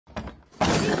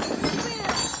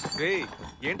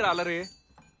ఏంట్రా అలరే?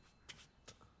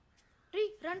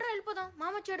 రండ్రా వెళ్ళిపోదాం,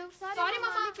 మామ వచ్చాడు. సారీ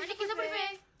మామ, కింద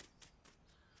పడిపోయాయి.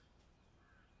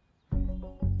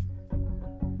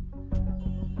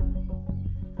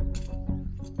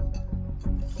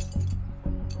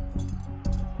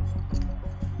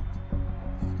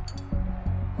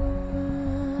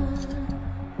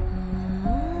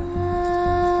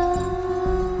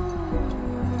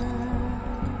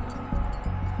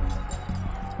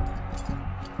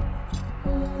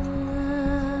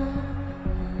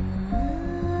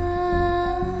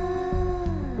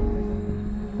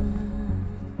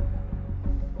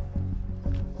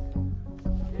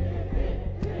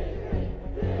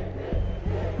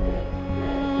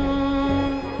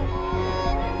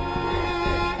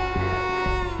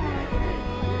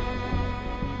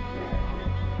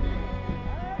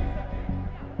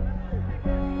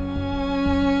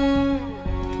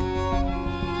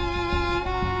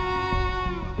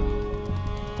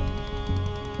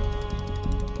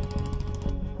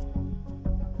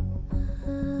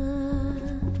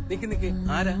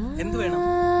 ആരാ എന്ത് വേണം?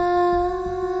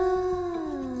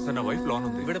 సార్ నా వైఫ్ లోన్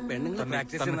ఉంది. ഇവിടെ പെണ്ണുങ്ങൾ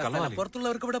പ്രാക്ടീസ് ചെയ്യുന്ന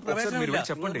പുറത്തുള്ളവർക്ക് ഇവിടെ ప్రవేశం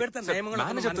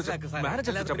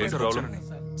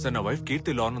సార్ నా వైఫ్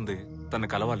కీర్తి లోన్ ఉంది, తన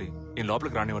కలవాలి. ఈ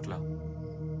లోపలికి రానివట్లా.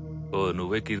 ఓ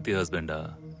నువ్వే కీర్తి హస్బెండా?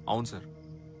 అవును సార్.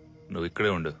 నువ్వు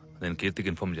ఇక్కడే ఉండు, నేను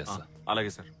కీర్తికి ఇన్ఫార్మ్ చేస్తా.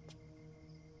 అలాగే సార్.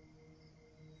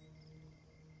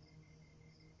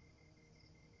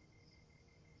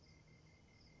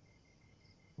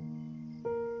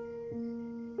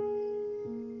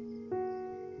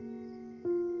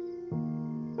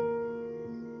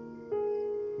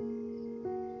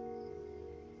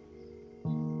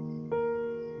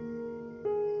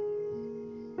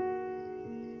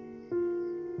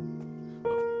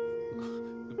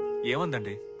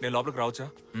 ఏమందండి, నేను లోపలికి రావచ్చా?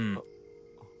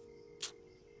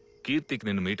 కీర్తికి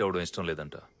నిన్ను మీట్ అవడం ఇష్టం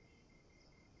లేదంట.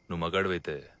 నువ్వు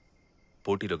మగాడివైతే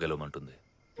పోటీలో గెలవమంటుంది.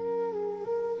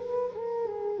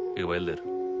 ఇక బయలుదేరు.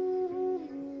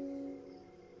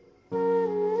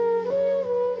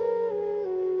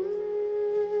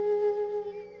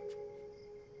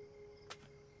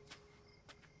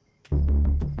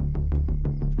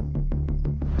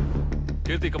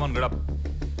 కీర్తి come on get up,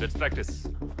 let's practice.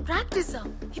 Practice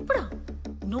ఇప్పుడా?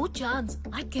 No chance,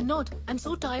 I cannot, I am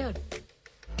so tired.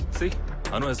 See,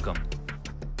 Anu has come.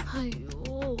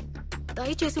 అయ్యో,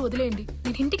 దయచేసి వదిలేయండి,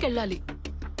 నేను ఇంటికి వెళ్ళాలి.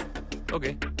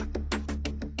 Okay.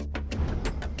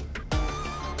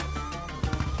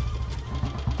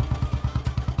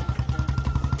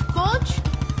 కోచ్,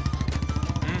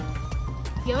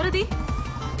 ఎవరది?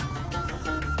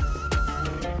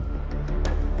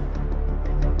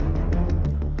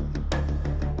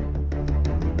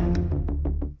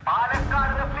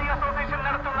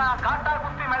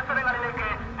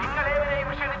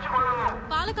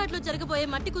 పాలకాట్లో జరగబోయే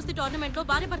మట్టి కుస్తీ టోర్నమెంట్ లో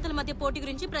భార్య భర్తల మధ్య పోటీ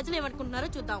గురించి ప్రజలు ఏమనుకుంటున్నారో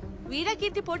చూద్దాం.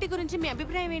 వీరకీర్తి పోటీ గురించి మీ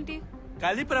అభిప్రాయం ఏంటి?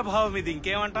 కలి ప్రభావం ఇది,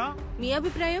 ఇంకేమంటాం? మీ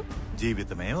అభిప్రాయం?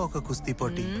 జీవితమే ఒక కుస్తీ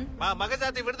పోటీ. మా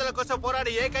మగజాతి విడుదల కోసం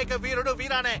పోరాడి ఏకైక వీరుడు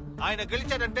వీరానే. ఆయన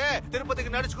గెలిచాడంటే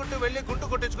తిరుపతికి నడుచుకుంటూ వెళ్లి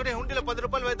గుండు కొట్టించుకుని హుండీలో 10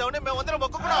 రూపాయలు వేద్దామని మేమందరం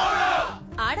మొక్కుకున్నాం.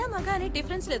 ఆడా మగ అనే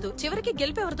డిఫరెన్స్ లేదు, చివరికి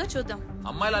గెలిపేవరదో చూద్దాం.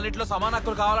 అమ్మాయిలు అన్నింటిలో సమాన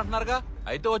హక్కులు కావాలంటున్నారుగా,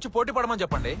 అయితే వచ్చి పోటీ పడమని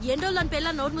చెప్పండి. ఎన్ని రోజులు అని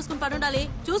పిల్లలు నోట్ మూసుకుని పడుండాలి,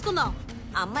 చూసుకుందాం.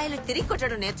 అమ్మాయిలు తిరిగి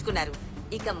కొట్టడం నేర్చుకున్నారు,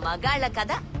 ఇక మగాళ్ళ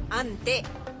కథ అంతే.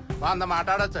 వంద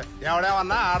మాట్లాడొచ్చు,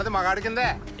 ఎవడేమన్నా ఆడది మగాడి కిందే.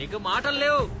 ఇక మాటలు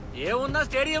లేవు, ఏమున్నా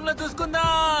స్టేడియం లో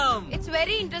చూసుకుందాం. It's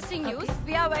very interesting news,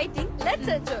 we are waiting,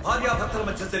 let's enjoy. భార్యాభర్తల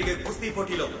మధ్య జరిగే కుస్తీ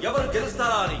పోటీలో ఎవరు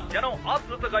గెలుస్తారా అని జనం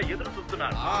ఆతృతగా ఎదురు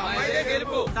చూస్తున్నారు. అమ్మాయే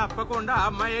గెలుపు, తప్పకుండా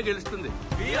అమ్మాయే గెలుస్తుంది.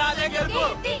 వీరానే గెలుపు.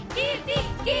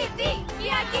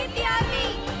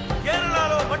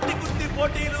 కేరళలో మట్టి కుస్తీ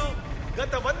పోటీలు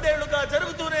గత 100 ఏళ్లుగా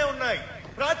జరుగుతూనే ఉన్నాయి.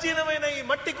 ప్రాచీనమైన ఈ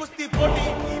మట్టి కుస్తీ పోటీ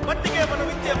ఈ మట్టికే మనం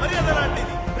ఇచ్చే మర్యాద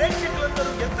లాంటిది.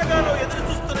 ప్రేక్షకులందరూ ఎంతగానో ఎదురు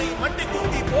చూస్తున్న ఈ మట్టి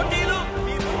కుస్తీ పోటీలు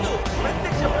మీ ముందు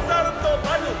ప్రత్యక్ష ప్రసారంతో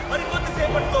పాటు మరికొద్ది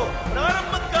సేపట్లో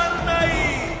ప్రారంభం కానున్నాయి.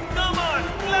 Come on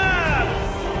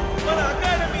claps. మన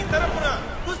అకాడమీ తరఫున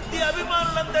కుస్తీ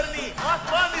అభిమానులందరినీ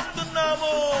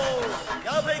ఆహ్వానిస్తున్నాము.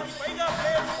 50కి పైగా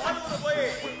ప్లేయర్స్ పాల్గొనబోయే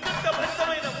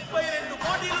ఉత్కంఠభరితమైన 32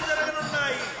 పోటీలు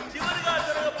జరగనున్నాయి. చివరిగా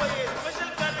జరగబోయే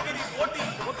స్పెషల్ కేటగిరీ పోటీ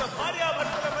ఒక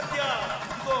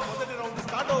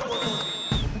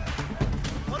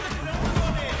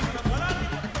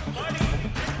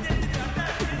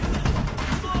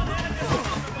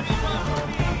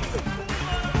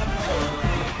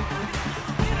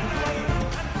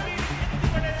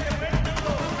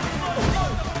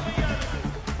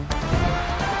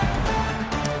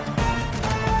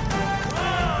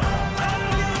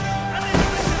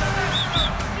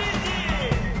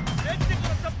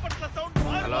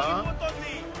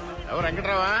ఎవరు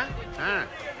వెంకట్రావా?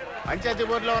 పంచాయతీ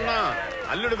బోర్డులో ఉన్నాం.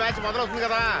 అల్లుడు మ్యాచ్ మొదలవుతుంది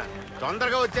కదా,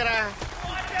 తొందరగా వచ్చారా?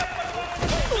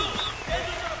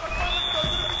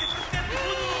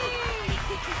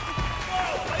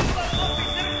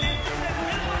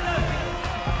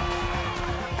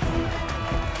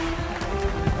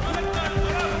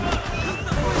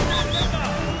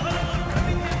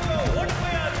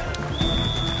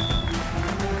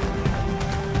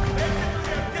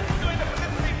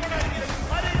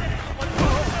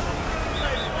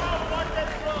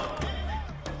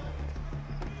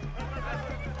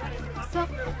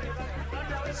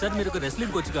 సార్ మీరు ఒక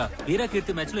రెస్లింగ్ కోచ్ గా వీరా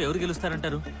కీర్తి మ్యాచ్ లో ఎవరు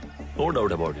గెలుస్తారంటారు? No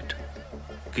doubt about it.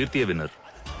 కీర్తియే winner.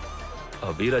 ఆ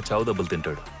వీరా చావు దెబ్బలు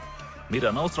తింటాడు. మీరు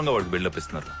అనవసరంగా వాడికి బిల్డప్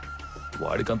ఇస్తున్నారు.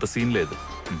 వాడికి అంత సీన్ లేదు.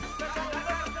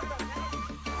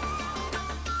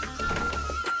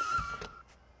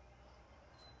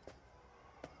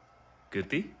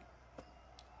 కీర్తి,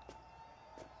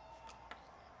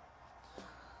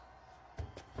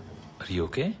 ఆర్ యు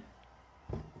ఓకే?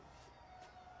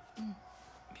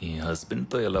 మీ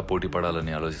హస్బెండ్తో ఎలా పోటీ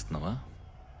పడాలని ఆలోచిస్తున్నావా?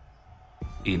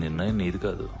 ఈ నిర్ణయం నీది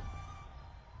కాదు.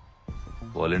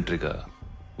 వాలంటరీగా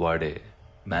వాడే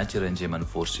మ్యాచ్ అరేంజ్ చేయమని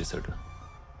ఫోర్స్ చేశాడు.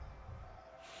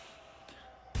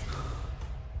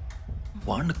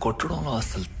 వాడిని కొట్టడంలో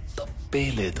అసలు తప్పే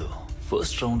లేదు.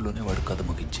 ఫస్ట్ రౌండ్లోనే వాడు కథ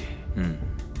ముగించి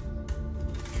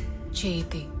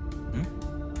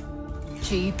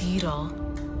చేతిరా.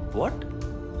 వాట్?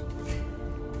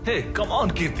 హే కమ్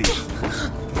ఆన్ కీర్తి.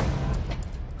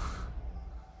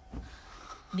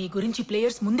 నీ గురించి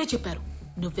ప్లేయర్స్ ముందే చెప్పారు.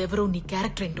 నువ్వెవరో, నీ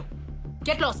క్యారెక్టర్ ఏంటో.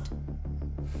 Get lost.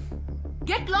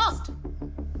 Get lost.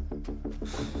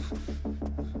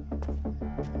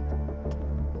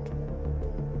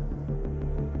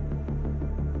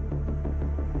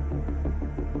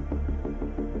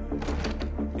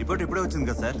 Report ఇప్పుడే వచ్చింది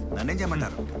కదా సార్, నన్నేం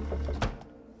చేయమంటారు?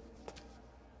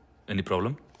 Any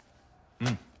problem?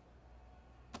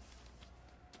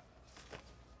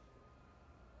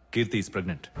 Keerthi is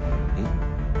pregnant.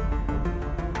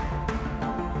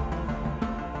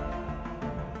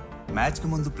 Match కి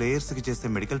ముందు ప్లేయర్స్ కి చేసే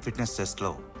మెడికల్ ఫిట్నెస్ టెస్ట్ లో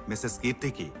మిస్సెస్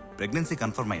కీర్తికి ప్రెగ్నెన్సీ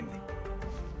కన్ఫర్మ్ అయింది.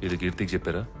 ఇది కీర్తికి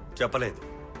చెప్పారా? చెప్పలేదు.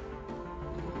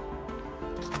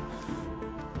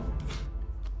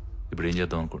 ఇప్పుడు ఏం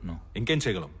చేద్దాం అనుకుంటున్నాం? ఇంకేం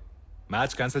చేయగలం?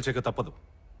 మ్యాచ్ క్యాన్సిల్ చేయక తప్పదు.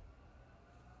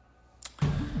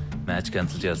 మ్యాచ్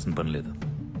క్యాన్సిల్ చేయాల్సిన పని లేదు.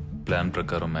 ప్లాన్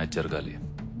ప్రకారం మ్యాచ్ జరగాలి.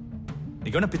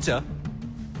 నీకేమైనా పిచ్చా?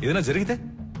 ఏదైనా జరిగితే?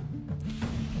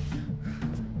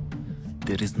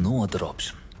 There is no other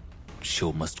option. Show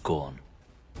must go on.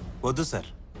 వద్దు సార్,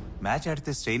 మ్యాచ్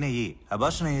ఆడితే స్ట్రెయిన్ అయ్యి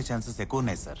అబార్షన్ అయ్యే ఛాన్సెస్ ఎక్కువ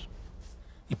ఉన్నాయి సార్.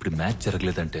 ఇప్పుడు మ్యాచ్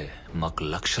జరగలేదంటే మాకు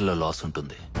లక్షల్లో లాస్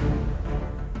ఉంటుంది.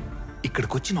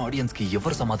 ఇక్కడికి వచ్చిన ఆడియన్స్ కి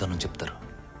ఎవరు సమాధానం చెప్తారు?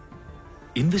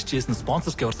 ఇన్వెస్ట్ చేసిన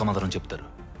స్పాన్సర్స్ కి ఎవరు సమాధానం చెప్తారు?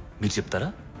 మీరు చెప్తారా?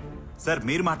 సార్,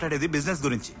 మీరు మాట్లాడేది బిజినెస్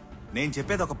గురించి, నేను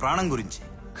చెప్పేది ఒక ప్రాణం గురించి.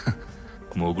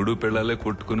 మొగుడు పిల్లలే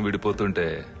కొట్టుకుని విడిపోతుంటే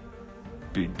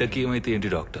బిడ్డకి ఏమైతే ఏంటి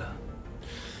డాక్టర్?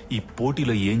 ఈ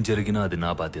పోటీలో ఏం జరిగినా అది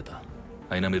నా బాధ్యత.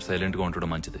 అయినా మీరు సైలెంట్ గా ఉండడం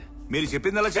మంచిది. మీరు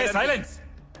చెప్పిందలా సైలెన్స్.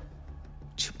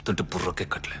 చెప్తుంటే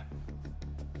బుర్రకెక్కట్లే.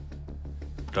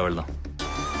 రా వెళ్దాం.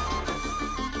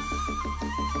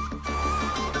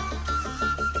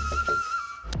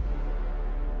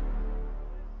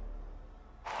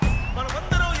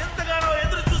 మనమందరం ఎంతగానో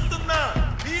ఎదురు చూస్తున్న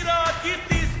వీరా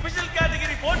కీర్తి స్పెషల్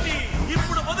కేటగిరీ పోటీ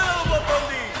ఇప్పుడు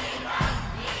మొదలవబోతోంది.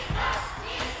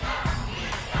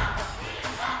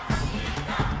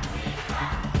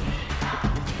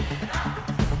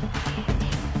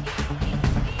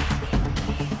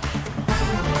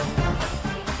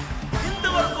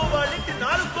 ఇంతవరకు వాళ్ళింటి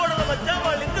 4 గోడల మధ్య,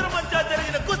 వాళ్ళిద్దరి మధ్య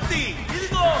జరిగిన కుస్తీ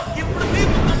ఇదిగో ఇప్పుడు మీ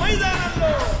ముందు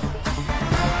మైదానంలో.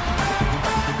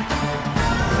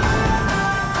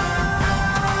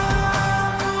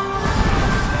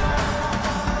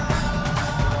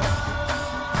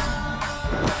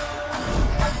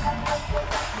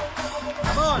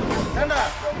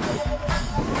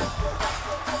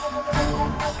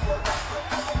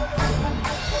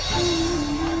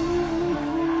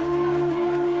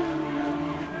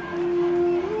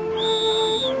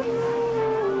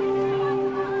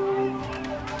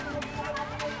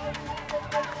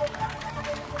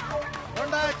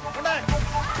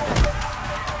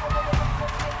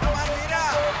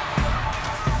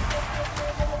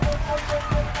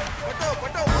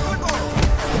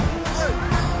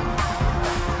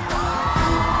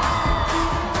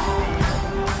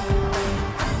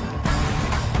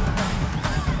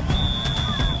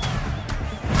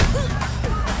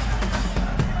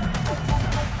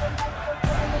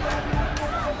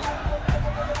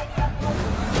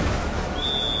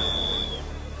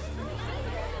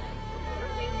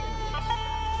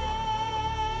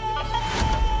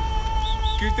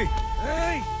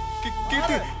 కీర్తి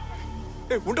కీర్తి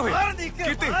ఉండవే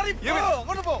కీర్తి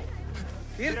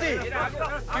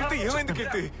కీర్తి ఏమైంది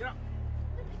కీర్తి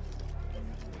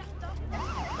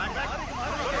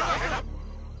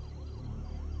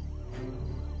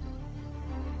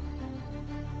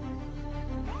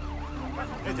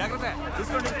జాగ్రత్త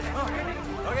చూసుకోండి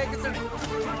త్వరగా ఎక్కించండి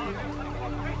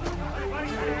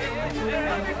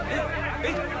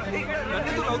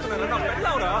నన్నెందుకు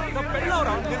అవుతున్నారా నా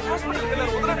పెళ్ళవరా నేను హాస్పిటల్కి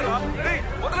వెళ్ళాను వదలండిరా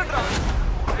వదలండిరా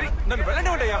నన్ను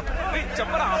వెళ్ళండివయ్యా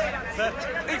చెప్పరా సార్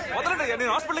వదలండి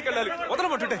నేను హాస్పిటల్కి వెళ్ళాలి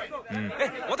వదలమంటుంటే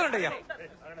వదలండి అయ్యా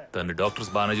తను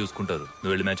డాక్టర్స్ బాగానే చూసుకుంటారు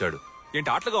నువ్వు వెళ్ళి మ్యాచ్ ఆడు ఏంటి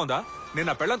ఆటలుగా ఉందా నేను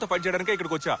నా పెళ్ళంతో ఫైట్ చేయడానికే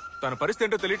ఇక్కడికి వచ్చా తన పరిస్థితి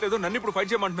ఏంటో తెలియట్లేదు నన్ను ఇప్పుడు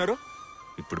ఫైట్ చేయమంటున్నారు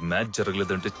ఇప్పుడు మ్యాచ్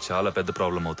జరగలేదంటే చాలా పెద్ద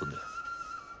ప్రాబ్లం అవుతుంది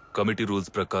కమిటీ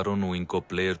రూల్స్ ప్రకారం నువ్వు ఇంకో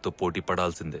ప్లేయర్ తో పోటీ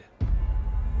పడాల్సిందే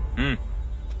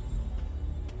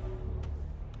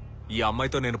ఈ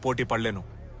అమ్మాయితో నేను పోటీ పడలేను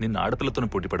నిన్న ఆడపిల్లతో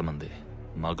పోటీ పడమంది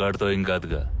మగాడితో ఏం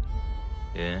కాదుగా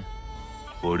ఏ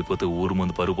ఓడిపోతే ఊరు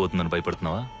ముందు పరుగు పోతుందని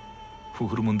భయపడుతున్నావా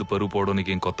ఊరు ముందు పరుగు పోవడం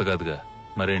నీకేం కొత్త కాదుగా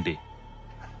మరేంటి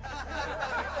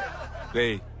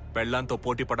రేయ్ పెళ్ళంతో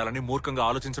పోటీ పడాలని మూర్ఖంగా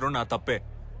ఆలోచించడం నా తప్పే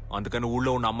అందుకని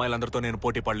ఊళ్ళో ఉన్న అమ్మాయిలందరితో నేను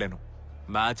పోటీ పడలేను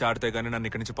మ్యాచ్ ఆడితే గానీ నన్ను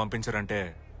ఇక్కడి నుంచి పంపించారంటే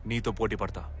నీతో పోటీ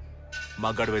పడతా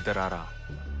మగ్గాడివైతే రారా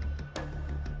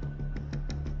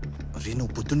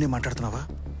నువ్వు పొద్దున్నే మాట్లాడుతున్నావా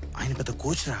ఆయన పెద్ద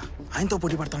కోచ్ రా ఆయనతో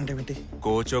పోటీ పడతానంటే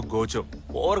గోచో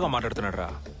ఓవర్గా మాట్లాడుతున్నాడు రా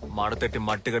మాడతెట్టి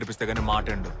మట్టి గడిపిస్తే గానీ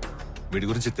మాటండు వీడి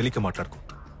గురించి తెలియక మాట్లాడుకో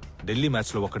ఢిల్లీ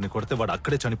మ్యాచ్ లో ఒకరిని కొడితే వాడు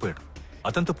అక్కడే చనిపోయాడు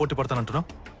అతనితో పోటీ పడతానంటున్నావు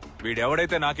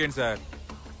వీడెవడైతే నాకేంటి సార్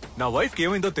నా వైఫ్ కి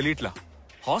ఏమైందో తెలియట్లా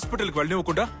హాస్పిటల్కి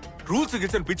వెళ్ళనివ్వకుండా రూల్స్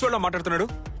గిట్సని పిచ్చోళ్ళ మాట్లాడుతున్నాడు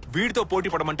వీడితో పోటీ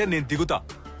పడమంటే నేను దిగుతా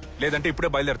లేదంటే ఇప్పుడే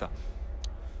బయలుదేరతా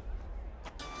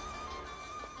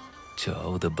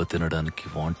చావు దెబ్బ తినడానికి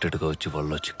వాంటెడ్ గా వచ్చి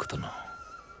వాళ్ళలో చిక్కుతున్నావు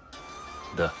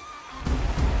దా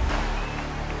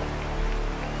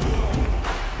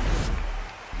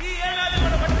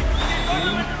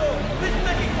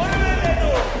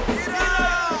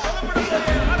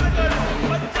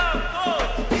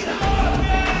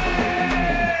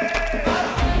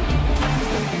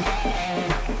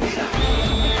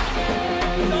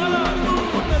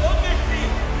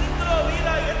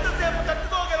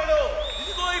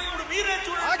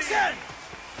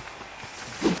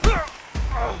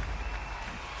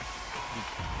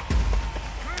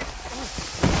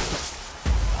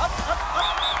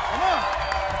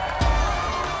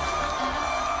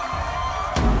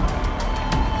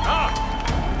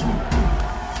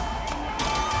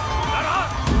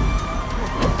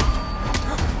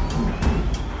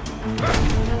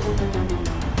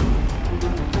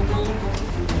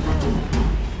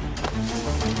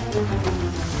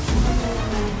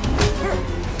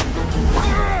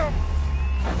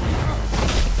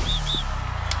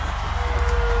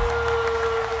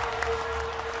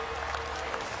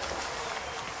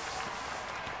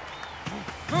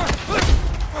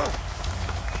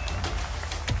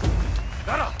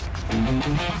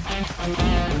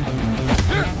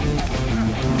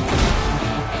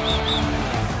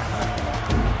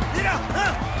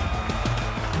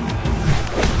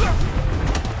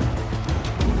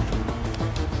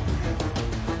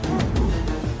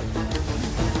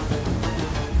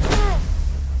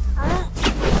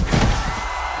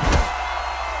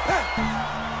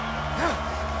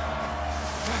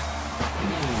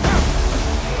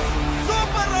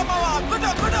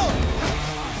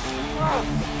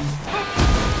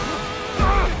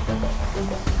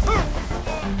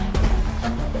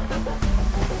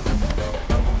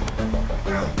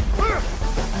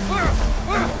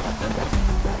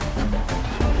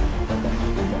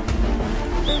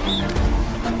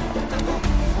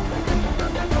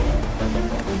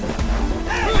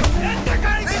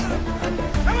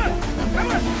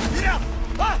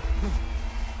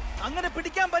അങ്ങനെ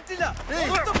പിടിക്കാൻ പറ്റില്ല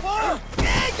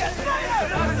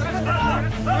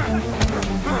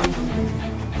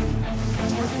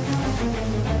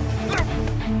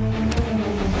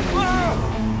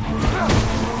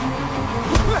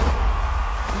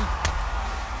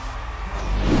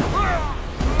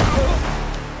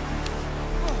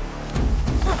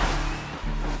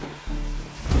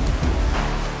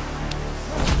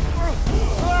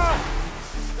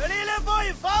വെളിയിലെ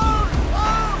പോയി ഫൗൾ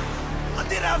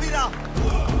അതിരാ വീരാ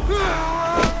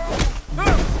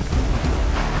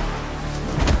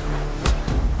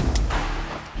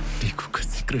నీకు ఒక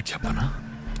సీక్రెట్ చెప్పనా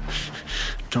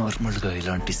నార్మల్ గా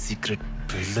ఇలాంటి సీక్రెట్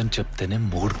పెళ్ళని చెప్తేనే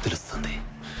మూడు తెలుస్తుంది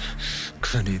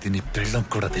కానీ ఇది నీ పెళ్ళం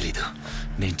కూడా తెలీదు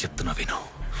నేను చెప్తున్నా విను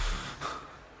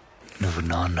నువ్వు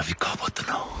నాన్నవి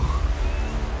కాబోతున్నావు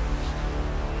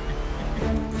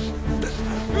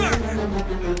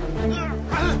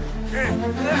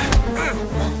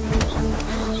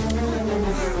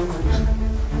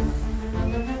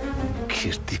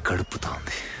కీర్తి కడుపుతా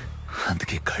ఉంది,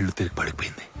 అందుకే కళ్ళు తిరిగి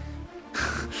పడిపోయింది.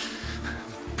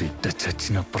 బిడ్డ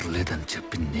చచ్చినా పర్లేదని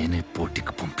చెప్పి నేనే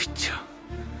పోటీకి పంపించా.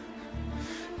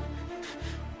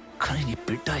 కానీ నీ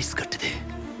బిడ్డ ఐస్ కట్టిదే,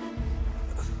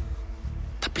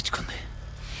 తప్పించుకుంది.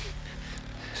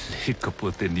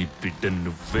 లేకపోతే నీ బిడ్డ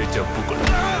నువ్వే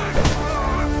చంపుకున్నా.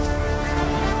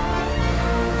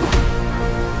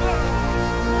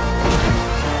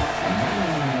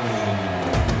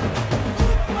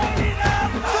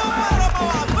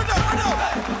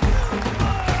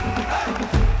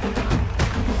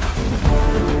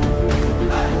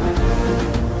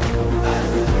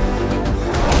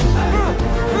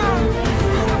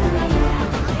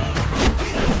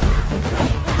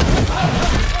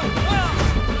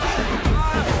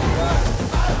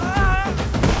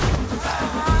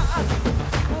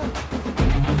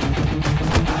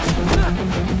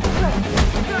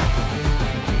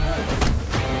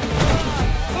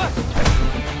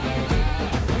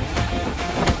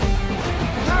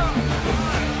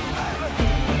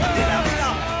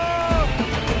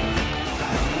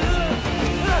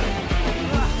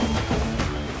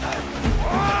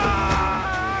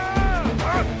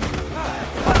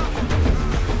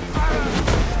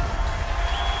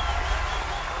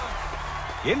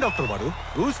 ఏం డాక్టర్ వాడు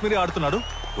రూల్స్ మీరే ఆడుతున్నాడు?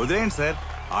 వదిలేయండి సార్,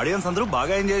 ఆడియన్స్ అందరూ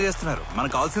బాగా ఎంజాయ్ చేస్తున్నారు.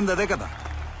 మనకు కావాల్సింది అదే కదా.